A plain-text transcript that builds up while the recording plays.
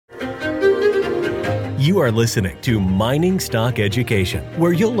You are listening to Mining Stock Education,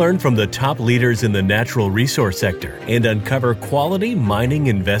 where you'll learn from the top leaders in the natural resource sector and uncover quality mining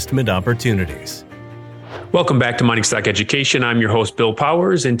investment opportunities. Welcome back to Mining Stock Education. I'm your host, Bill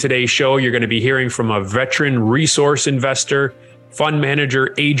Powers. In today's show, you're going to be hearing from a veteran resource investor, fund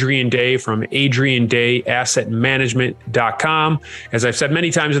manager, Adrian Day from AdrianDayAssetManagement.com. As I've said many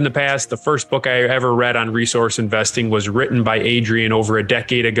times in the past, the first book I ever read on resource investing was written by Adrian over a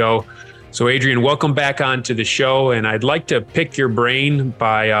decade ago. So Adrian, welcome back onto the show. And I'd like to pick your brain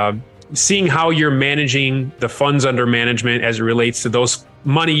by seeing how you're managing the funds under management as it relates to those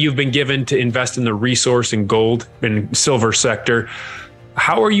money you've been given to invest in the resource and gold and silver sector.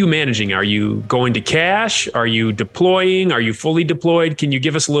 How are you managing? Are you going to cash? Are you deploying? Are you fully deployed? Can you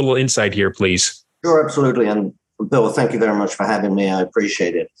give us a little insight here, please? Sure, absolutely. And Bill, thank you very much for having me. I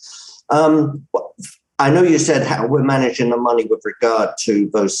appreciate it. I know you said how we're managing the money with regard to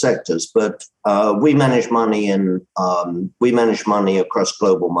those sectors, but we manage money across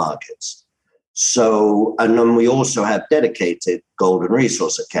global markets. So, and then we also have dedicated gold and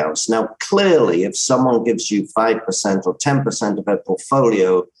resource accounts. Now, clearly, if someone gives you 5% or 10% of their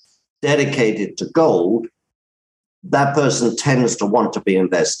portfolio dedicated to gold, that person tends to want to be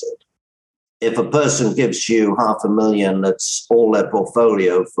invested. If a person gives you $500,000, that's all their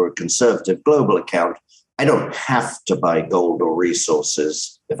portfolio for a conservative global account, I don't have to buy gold or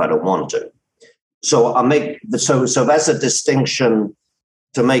resources if I don't want to. So so that's a distinction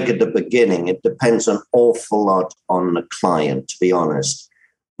to make at the beginning. It depends an awful lot on the client, to be honest.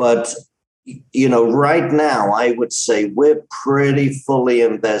 But right now, I would say we're pretty fully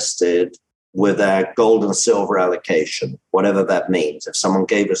invested with our gold and silver allocation, whatever that means. If someone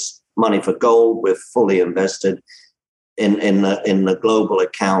gave us money for gold, we're fully invested in the global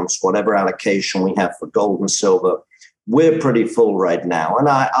accounts, whatever allocation we have for gold and silver. We're pretty full right now. And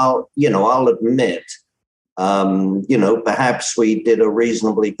I'll admit, perhaps we did a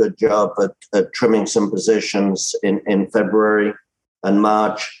reasonably good job at trimming some positions in February and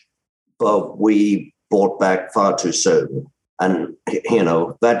March, but we bought back far too soon. And,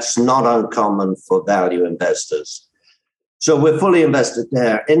 that's not uncommon for value investors. So we're fully invested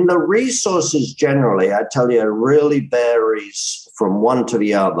there. In the resources generally, I tell you, it really varies from one to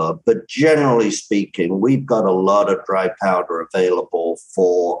the other. But generally speaking, we've got a lot of dry powder available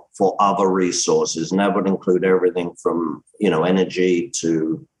for other resources. And that would include everything from, energy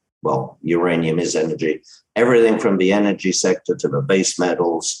to, uranium is energy, everything from the energy sector to the base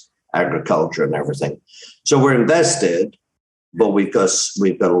metals, agriculture and everything. So we're invested, but we've got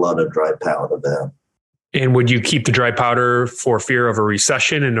a lot of dry powder there. And would you keep the dry powder for fear of a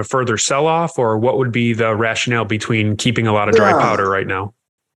recession and a further sell-off, or what would be the rationale between keeping a lot of dry powder right now?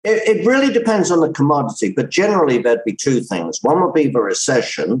 It really depends on the commodity, but generally there'd be two things. One would be the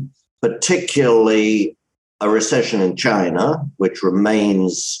recession, particularly a recession in China, which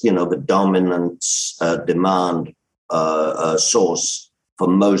remains, the dominant demand source for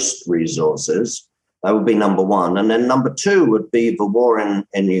most resources. That would be number one. And then number two would be the war in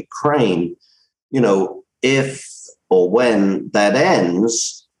Ukraine. If or when that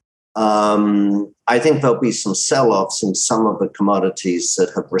ends, I think there'll be some sell-offs in some of the commodities that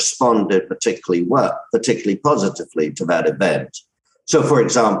have responded particularly positively to that event. So, for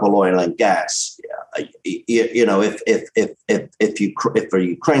example, oil and gas. If the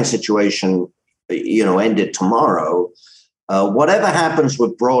Ukraine situation, ended tomorrow, whatever happens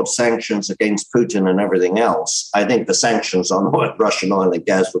with broad sanctions against Putin and everything else, I think the sanctions on Russian oil and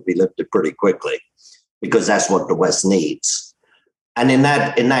gas would be lifted pretty quickly, because that's what the West needs. And in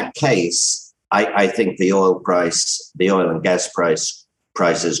that case, I think the oil and gas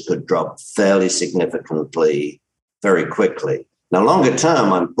prices could drop fairly significantly very quickly. Now, longer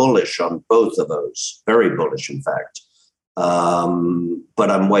term, I'm bullish on both of those, very bullish, in fact.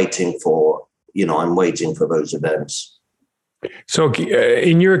 But I'm waiting for those events. So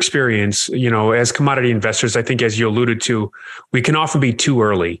in your experience, as commodity investors, I think as you alluded to, we can often be too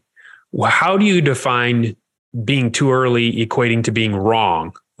early. How do you define being too early equating to being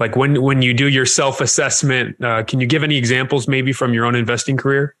wrong? Like when you do your self-assessment, can you give any examples maybe from your own investing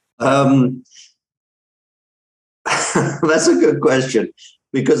career? That's a good question,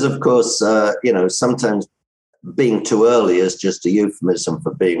 because of course, sometimes being too early is just a euphemism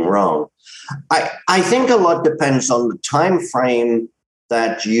for being wrong. I think a lot depends on the time frame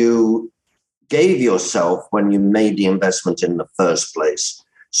that you gave yourself when you made the investment in the first place.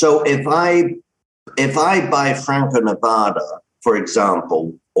 So if I buy Franco-Nevada, for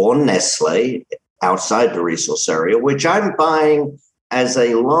example, or Nestle outside the resource area, which I'm buying as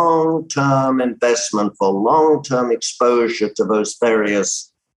a long-term investment for long-term exposure to those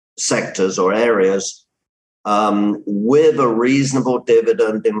various sectors or areas, with a reasonable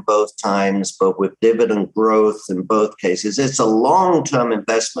dividend in both times, but with dividend growth in both cases. It's a long-term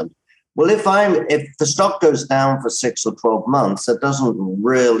investment. Well, if the stock goes down for 6 or 12 months, that doesn't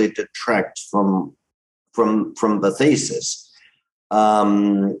really detract from the thesis.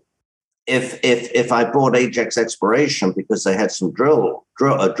 If I bought Ajax Exploration because they had some drill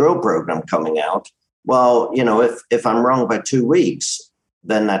program coming out, well, if I'm wrong by 2 weeks,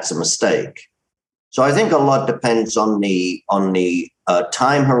 then that's a mistake. So I think a lot depends on the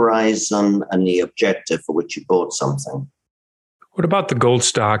time horizon and the objective for which you bought something. What about the gold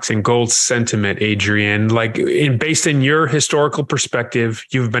stocks and gold sentiment, Adrian? Based in your historical perspective,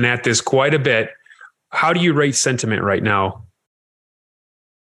 you've been at this quite a bit. How do you rate sentiment right now?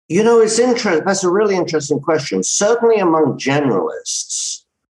 It's interesting. That's a really interesting question. Certainly among generalists,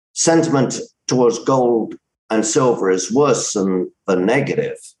 sentiment towards gold and silver is worse than the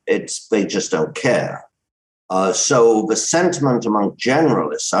negative. They just don't care. So the sentiment among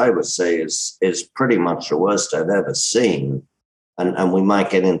generalists, I would say, is pretty much the worst I've ever seen. And we might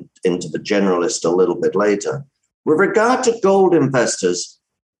get into the generalist a little bit later. With regard to gold investors,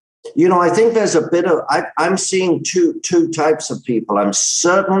 I think there's a bit of, I'm seeing two types of people. I'm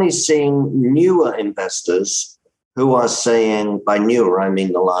certainly seeing newer investors who are saying, by newer, I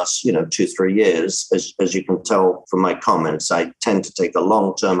mean the last, 2-3 years. As you can tell from my comments, I tend to take a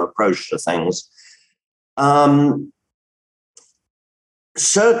long-term approach to things.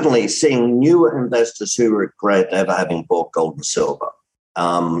 Certainly seeing newer investors who regret ever having bought gold and silver.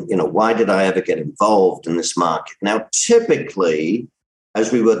 Why did I ever get involved in this market? Now, typically,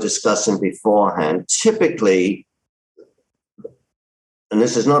 as we were discussing beforehand, and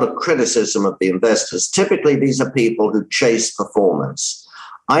this is not a criticism of the investors, typically these are people who chase performance.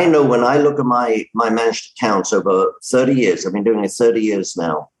 I know when I look at my managed accounts over 30 years, I've been doing it 30 years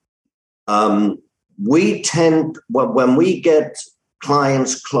now, when we get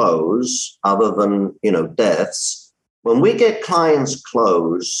clients close, other than, deaths, when we get clients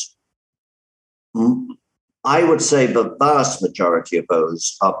close, I would say the vast majority of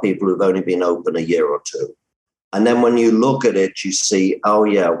those are people who've only been open a year or two. And then when you look at it, you see, oh,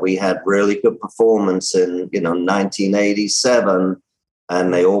 yeah, we had really good performance in, 1987,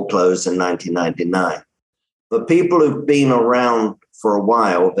 and they all closed in 1999. But people who've been around for a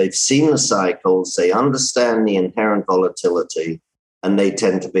while, they've seen the cycles, they understand the inherent volatility, and they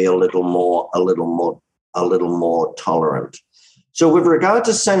tend to be a little more tolerant. So with regard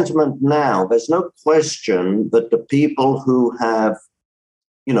to sentiment now, there's no question that the people who have,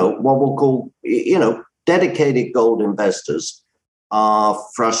 what we'll call, dedicated gold investors are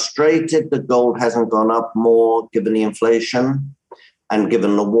frustrated that gold hasn't gone up more given the inflation and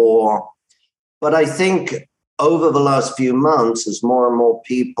given the war. But I think over the last few months, as more and more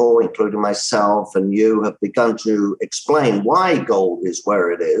people, including myself and you, have begun to explain why gold is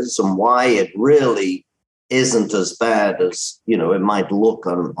where it is and why it really isn't as bad as, it might look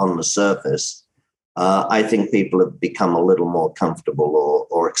on the surface, I think people have become a little more comfortable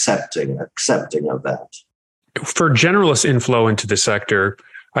or accepting of that. For generalist inflow into the sector,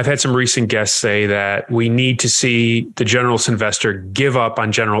 I've had some recent guests say that we need to see the generalist investor give up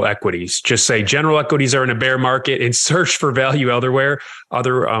on general equities. Just say general equities are in a bear market and search for value elsewhere,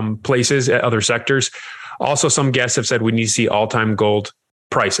 other places, other sectors. Also, some guests have said we need to see all-time gold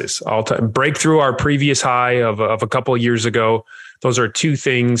prices, break through our previous high of a couple of years ago. Those are two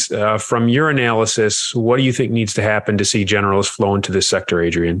things from your analysis. What do you think needs to happen to see generalists flow into this sector,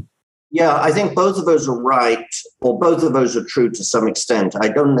 Adrian? Yeah, I think both of those are right, or both of those are true to some extent. I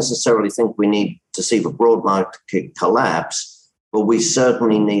don't necessarily think we need to see the broad market collapse, but we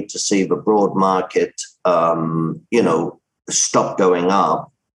certainly need to see the broad market, stop going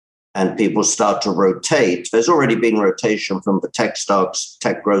up and people start to rotate. There's already been rotation from the tech stocks,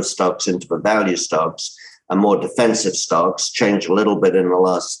 tech growth stocks into the value stocks, and more defensive stocks change a little bit in the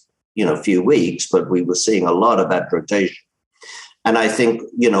last, few weeks, but we were seeing a lot of that rotation. And I think,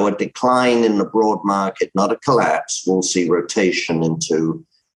 a decline in the broad market, not a collapse, we'll see rotation into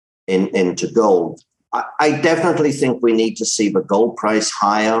gold. I definitely think we need to see the gold price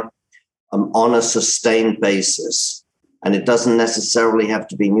higher on a sustained basis. And it doesn't necessarily have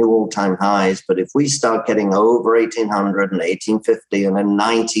to be new all-time highs, but if we start getting over 1,800 and 1,850 and then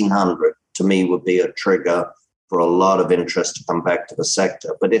 1,900, to me would be a trigger for a lot of interest to come back to the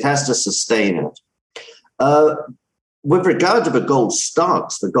sector. But it has to sustain it. With regard to the gold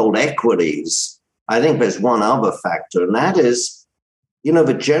stocks, the gold equities, I think there's one other factor, and that is, the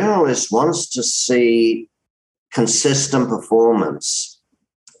generalist wants to see consistent performance.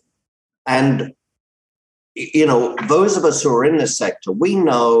 And, those of us who are in this sector, we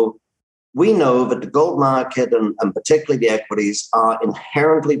know we know that the gold market and particularly the equities are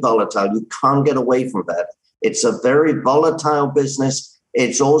inherently volatile. You can't get away from that. It's a very volatile business.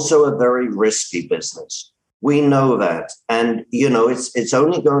 It's also a very risky business. We know that. And, it's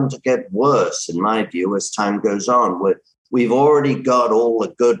only going to get worse, in my view, as time goes on. We've already got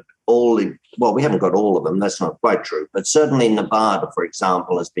we haven't got all of them. That's not quite true. But certainly Nevada, for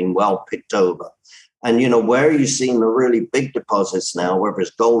example, has been well picked over. And, where are you seeing the really big deposits now, whether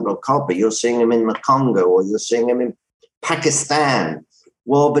it's gold or copper? You're seeing them in the Congo or you're seeing them in Pakistan.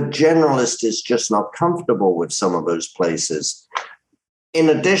 Well, the generalist is just not comfortable with some of those places. In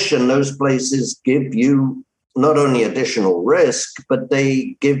addition, those places give you not only additional risk, but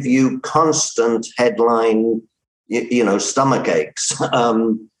they give you constant headline, stomach aches,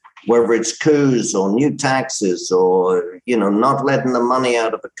 whether it's coups or new taxes or, not letting the money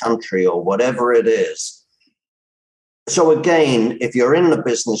out of the country or whatever it is. So again, if you're in the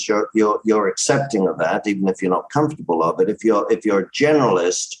business, you're accepting of that, even if you're not comfortable of it. If you're a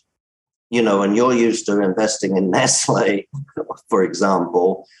generalist, and you're used to investing in Nestle, for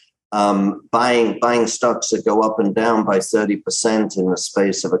example, buying stocks that go up and down by 30% in the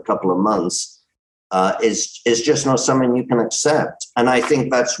space of a couple of months is just not something you can accept. And I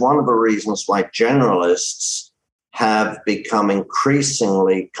think that's one of the reasons why generalists have become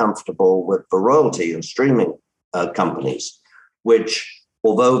increasingly comfortable with the royalty and streaming companies, which,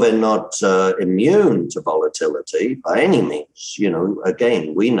 although they're not immune to volatility by any means,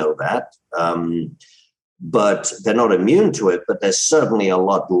 again, we know that, but they're not immune to it, but they're certainly a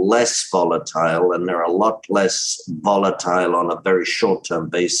lot less volatile, and they're a lot less volatile on a very short-term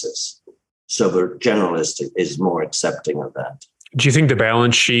basis. So the generalist is more accepting of that. Do you think the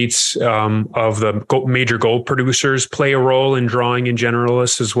balance sheets of the major gold producers play a role in drawing in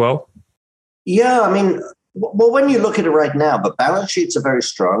generalists as well? Yeah, I mean, well, when you look at it right now, the balance sheets are very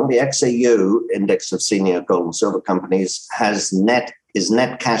strong. The XAU, Index of Senior Gold and Silver Companies, is net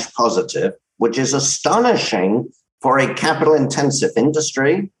cash positive, which is astonishing for a capital-intensive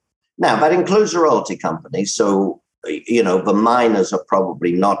industry. Now, that includes a royalty company, so the miners are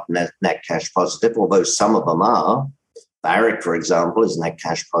probably not net cash positive, although some of them are. Barrick, for example, is net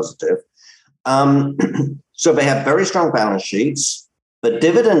cash positive. So they have very strong balance sheets. The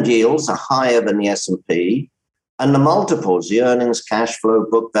dividend yields are higher than the S&P, and the multiples, the earnings, cash flow,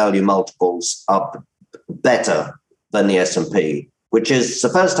 book value multiples are better than the S&P, which is the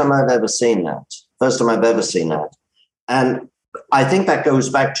first time I've ever seen that. And I think that goes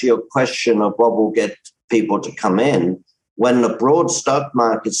back to your question of what will get people to come in. When the broad stock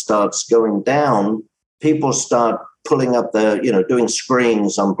market starts going down, people start pulling up doing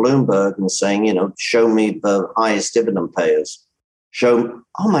screens on Bloomberg and saying, show me the highest dividend payers. Oh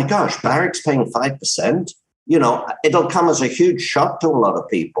my gosh, Barrick's paying 5%. It'll come as a huge shock to a lot of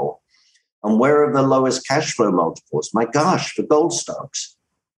people. And where are the lowest cash flow multiples? My gosh, for gold stocks.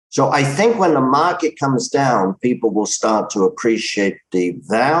 So I think when the market comes down, people will start to appreciate the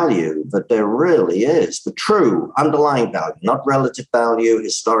value that there really is, the true underlying value, not relative value,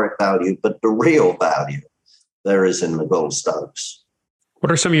 historic value, but the real value there is in the gold stocks.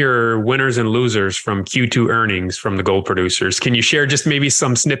 What are some of your winners and losers from Q2 earnings from the gold producers? Can you share just maybe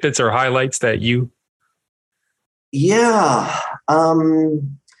some snippets or highlights that you? Yeah.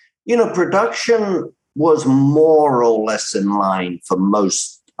 Production was more or less in line for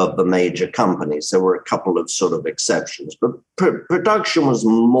most of the major companies. There were a couple of sort of exceptions, but production was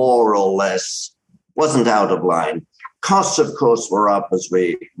more or less, wasn't out of line. Costs, of course, were up as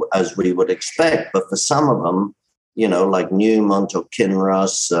we would expect, but for some of them, like Newmont or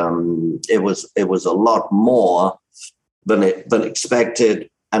Kinross, it was a lot more than expected,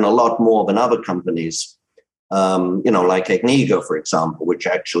 and a lot more than other companies. Like Agnico, for example, which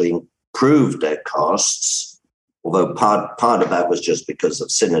actually improved their costs, although part of that was just because of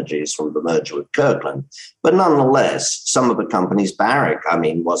synergies from the merger with Kirkland. But nonetheless, some of the companies, Barrick,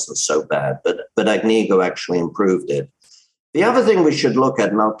 wasn't so bad, but Agnico actually improved it. The other thing we should look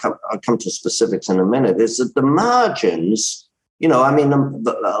at, and I'll come to specifics in a minute, is that the margins, a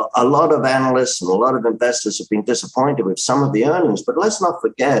lot of analysts and a lot of investors have been disappointed with some of the earnings, but let's not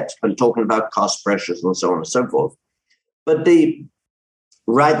forget, when talking about cost pressures and so on and so forth, but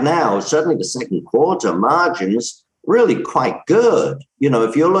right now, certainly the second quarter margins, really quite good.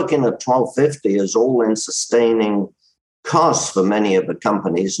 If you're looking at $1,250 as all-in sustaining costs for many of the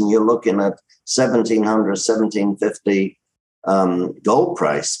companies, and you're looking at $1,700, $1,750 gold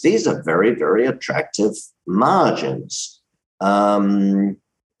price, these are very, very attractive margins. We've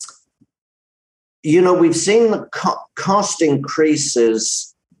seen the cost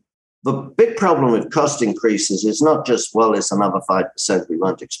increases The big problem with cost increases is not just, well, it's another 5% we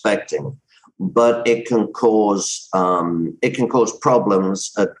weren't expecting, but it can cause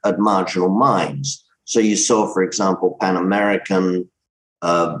problems at marginal mines. So you saw, for example, Pan American,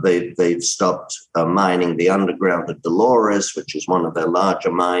 they've stopped mining the underground at Dolores, which is one of their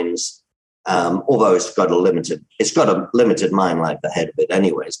larger mines. Although it's got a limited mine life ahead of it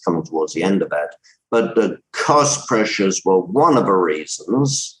anyway, it's coming towards the end of that. But the cost pressures were one of the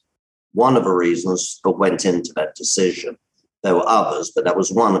reasons that went into that decision. There were others, but that was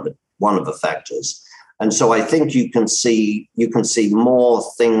one of the factors. And so I think you can see more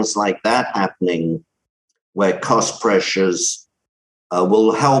things like that happening, where cost pressures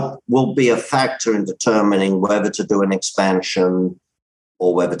will be a factor in determining whether to do an expansion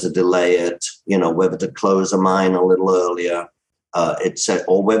or whether to delay it, whether to close a mine a little earlier,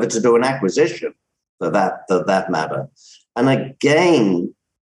 or whether to do an acquisition for that matter. And again,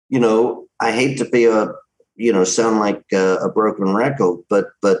 I hate to be sound like a broken record,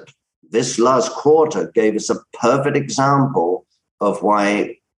 but this last quarter gave us a perfect example of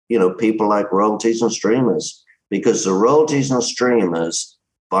why, people like royalties and streamers, because the royalties and streamers,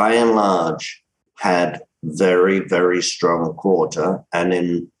 by and large, had very, very strong quarter. And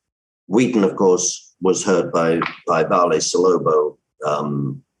in Wheaton, of course, was hurt by Vale Salobo,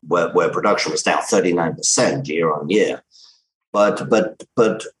 where production was down 39% year on year. But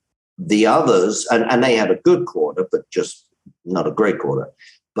the others, and they had a good quarter, but just not a great quarter.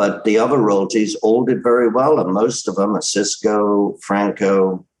 But the other royalties all did very well, and most of them, Cisco,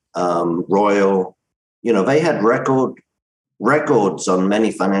 Franco, Royal, they had records on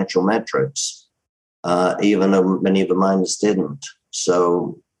many financial metrics, even though many of the miners didn't.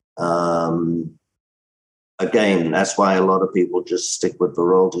 So again, that's why a lot of people just stick with the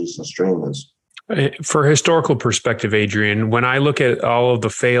royalties and streamers. For historical perspective, Adrian, when I look at all of the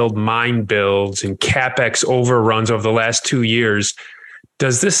failed mine builds and CapEx overruns over the last 2 years,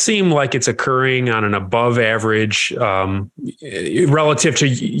 does this seem like it's occurring on an above average relative to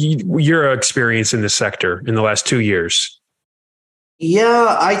your experience in the sector in the last 2 years?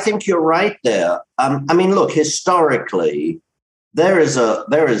 Yeah, I think you're right there. Look, historically, there is a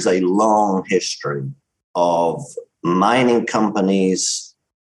long history of mining companies,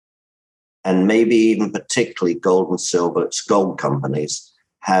 and maybe even particularly gold and silver, it's gold companies,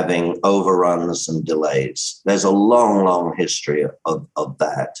 having overruns and delays. There's a long, long history of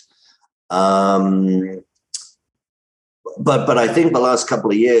that. But I think the last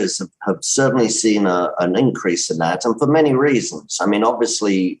couple of years have certainly seen an increase in that, and for many reasons.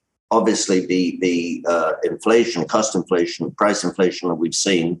 Obviously the inflation, cost inflation, price inflation that we've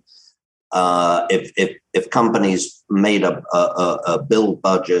seen. If companies made a build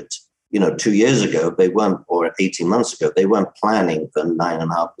budget, 2 years ago, they weren't, or 18 months ago, they weren't planning for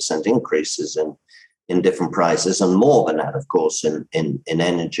 9.5% increases in different prices, and more than that, of course, in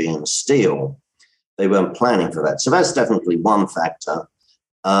energy and steel. They weren't planning for that. So that's definitely one factor.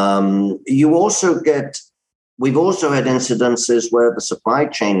 We've also had incidences where the supply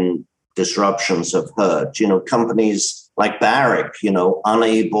chain disruptions have hurt. Companies like Barrick,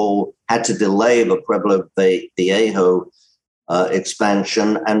 had to delay the Pueblo Viejo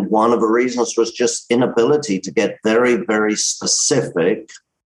expansion. And one of the reasons was just inability to get very, very specific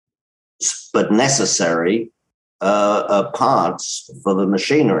but necessary parts for the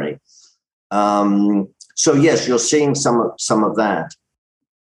machinery. So yes, you're seeing some of that.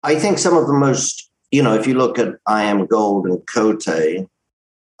 I think some of the most, if you look at IAMGOLD and Côté,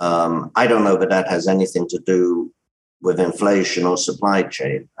 I don't know that has anything to do with inflation or supply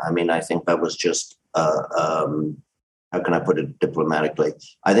chain. I think that was just how can I put it diplomatically?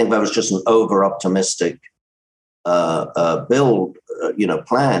 I think that was just an over-optimistic build,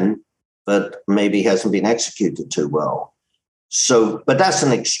 plan that maybe hasn't been executed too well. So, but that's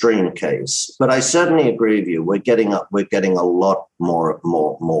an extreme case. But I certainly agree with you. We're getting a lot more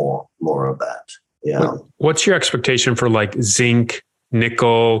of that. Yeah. What's your expectation for like zinc,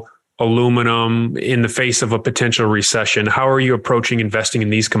 nickel, aluminum in the face of a potential recession? How are you approaching investing in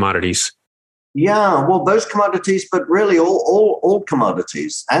these commodities? Yeah, well, those commodities, but really all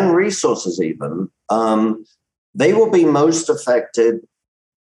commodities and resources even, they will be most affected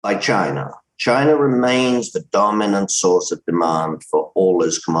by China. China remains the dominant source of demand for all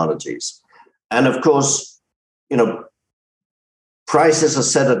those commodities. And of course, prices are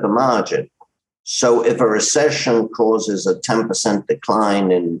set at the margin. So if a recession causes a 10%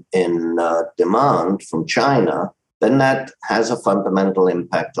 decline in demand from China, then that has a fundamental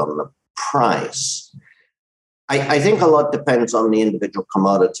impact on the price. I think a lot depends on the individual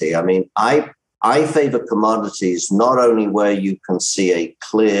commodity. I I favor commodities not only where you can see a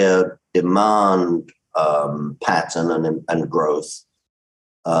clear demand pattern and growth,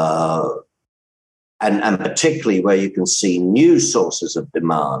 and particularly where you can see new sources of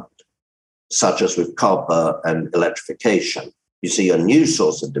demand, such as with copper and electrification. You see a new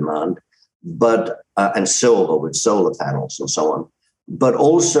source of demand, but and silver with solar panels and so on, but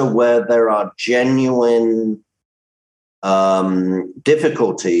also where there are genuine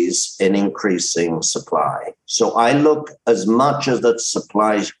difficulties in increasing supply. So I look as much at the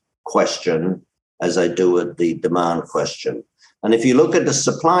supply question as I do at the demand question. And if you look at the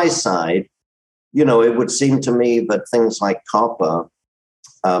supply side, it would seem to me that things like copper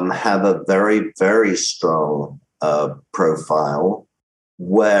have a very, very strong profile,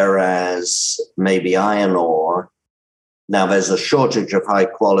 whereas maybe iron ore, now there's a shortage of high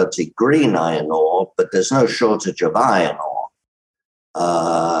quality green iron ore, but there's no shortage of iron ore.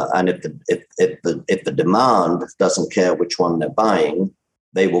 And if the demand doesn't care which one they're buying,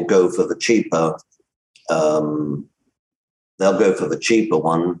 they will go for the cheaper. They'll go for the cheaper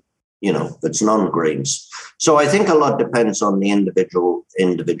one, that's non-greens. So I think a lot depends on the individual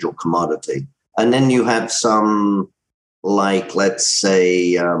commodity. And then you have some, like, let's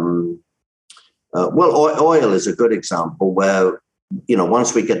say, oil is a good example where,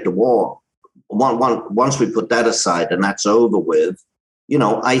 once we get the war, once we put that aside and that's over with,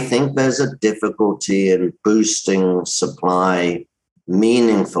 I think there's a difficulty in boosting supply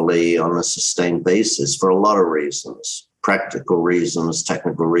meaningfully on a sustained basis for a lot of reasons, practical reasons,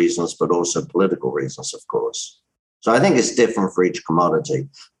 technical reasons, but also political reasons, of course. So I think it's different for each commodity.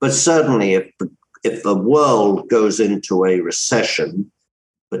 But certainly if the world goes into a recession,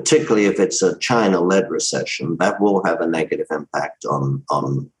 particularly if it's a China-led recession, that will have a negative impact on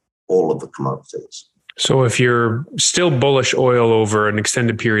all of the commodities. So if you're still bullish oil over an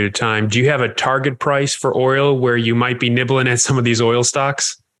extended period of time, do you have a target price for oil where you might be nibbling at some of these oil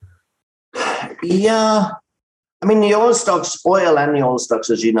stocks? Yeah. I mean, the oil and the oil stocks,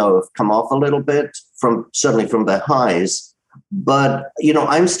 as you know, have come off a little bit certainly from their highs. But,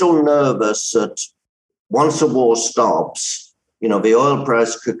 I'm still nervous that once the war stops, the oil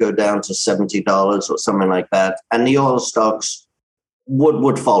price could go down to $70 or something like that, and the oil stocks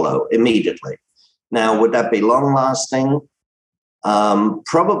would follow immediately. Now, would that be long-lasting?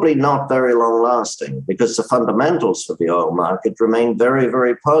 Probably not very long-lasting, because the fundamentals for the oil market remain very,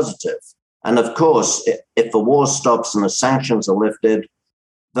 very positive. And of course, if the war stops and the sanctions are lifted,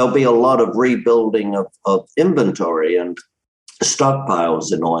 there'll be a lot of rebuilding of inventory and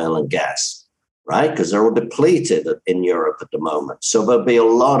stockpiles in oil and gas, right? Because they're all depleted in Europe at the moment. So there'll be a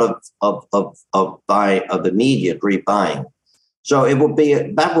lot of immediate rebuying. So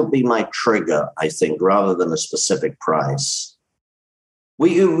that would be my trigger, I think, rather than a specific price.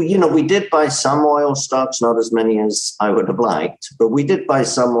 We did buy some oil stocks, not as many as I would have liked, but we did buy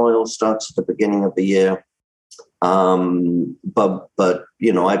some oil stocks at the beginning of the year. But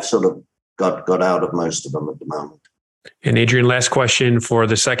I've sort of got out of most of them at the moment. And Adrian, last question for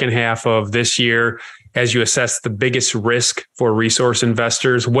the second half of this year. As you assess the biggest risk for resource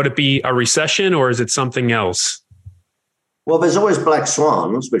investors, would it be a recession or is it something else? Well, there's always black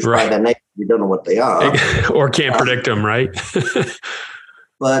swans, which by their nature, we don't know what they are. Or can't predict them, right?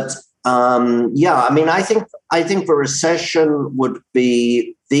 But I think the recession would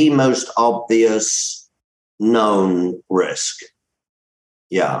be the most obvious known risk.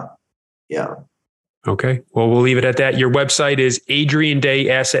 Yeah. Okay. Well, we'll leave it at that. Your website is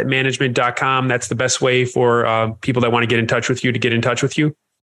adriandayassetmanagement.com. That's the best way for people that want to get in touch with you to get in touch with you?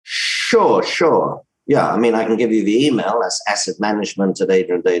 Sure. Yeah, I can give you the email. That's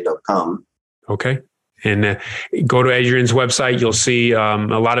assetmanagement@adrianday.com. Okay. And go to Adrian's website. You'll see a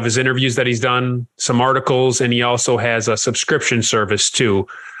lot of his interviews that he's done, some articles, and he also has a subscription service too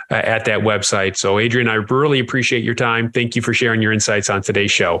at that website. So Adrian, I really appreciate your time. Thank you for sharing your insights on today's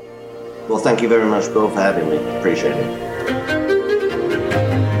show. Well, thank you very much, Bill, for having me. Appreciate it.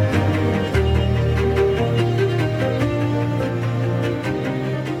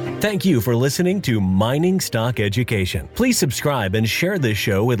 Thank you for listening to Mining Stock Education. Please subscribe and share this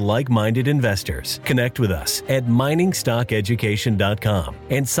show with like-minded investors. Connect with us at miningstockeducation.com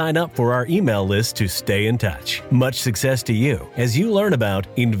and sign up for our email list to stay in touch. Much success to you as you learn about,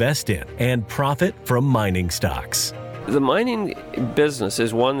 invest in, and profit from mining stocks. The mining business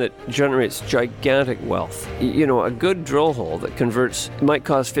is one that generates gigantic wealth. You know, a good drill hole that converts might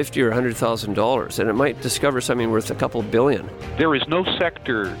cost $50,000 or $100,000, and it might discover something worth a couple billion. There is no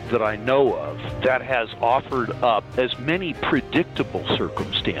sector that I know of that has offered up as many predictable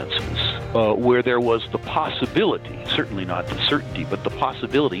circumstances where there was the possibility, certainly not the certainty, but the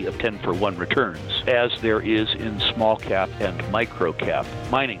possibility of 10-for-1 returns, as there is in small cap and micro cap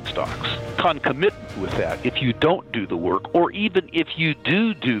mining stocks. Concomitant with that, if you don't do the work, or even if you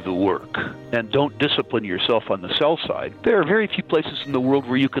do the work and don't discipline yourself on the sell side, there are very few places in the world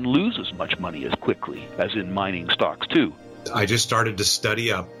where you can lose as much money as quickly as in mining stocks too. I just started to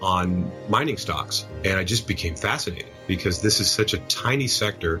study up on mining stocks, and I just became fascinated because this is such a tiny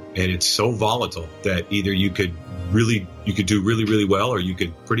sector and it's so volatile that either you could do really, really well, or you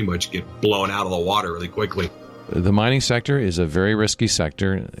could pretty much get blown out of the water really quickly. The mining sector is a very risky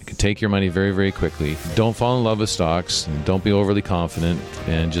sector. It can take your money very, very quickly. Don't fall in love with stocks. Don't be overly confident,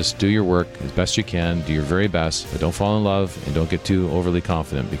 and just do your work as best you can. Do your very best, but don't fall in love and don't get too overly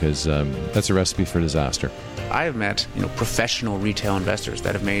confident, because that's a recipe for disaster. I have met, professional retail investors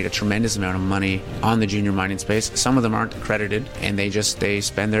that have made a tremendous amount of money on the junior mining space. Some of them aren't accredited, and they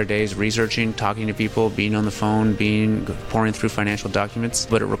spend their days researching, talking to people, being on the phone, pouring through financial documents,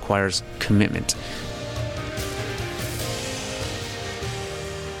 but it requires commitment.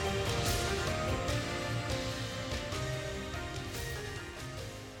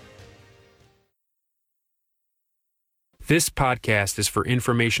 This podcast is for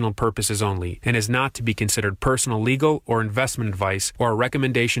informational purposes only and is not to be considered personal legal or investment advice or a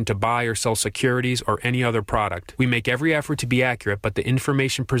recommendation to buy or sell securities or any other product. We make every effort to be accurate, but the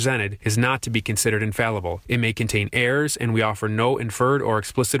information presented is not to be considered infallible. It may contain errors, and we offer no inferred or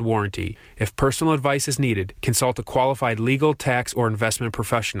explicit warranty. If personal advice is needed, consult a qualified legal, tax, or investment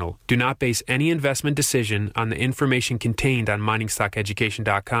professional. Do not base any investment decision on the information contained on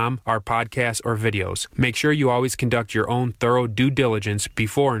miningstockeducation.com, our podcasts, or videos. Make sure you always conduct your own thorough due diligence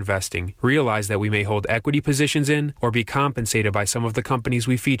before investing. Realize that we may hold equity positions in or be compensated by some of the companies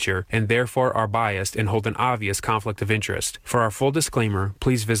we feature, and therefore are biased and hold an obvious conflict of interest. For our full disclaimer,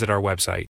 please visit our website.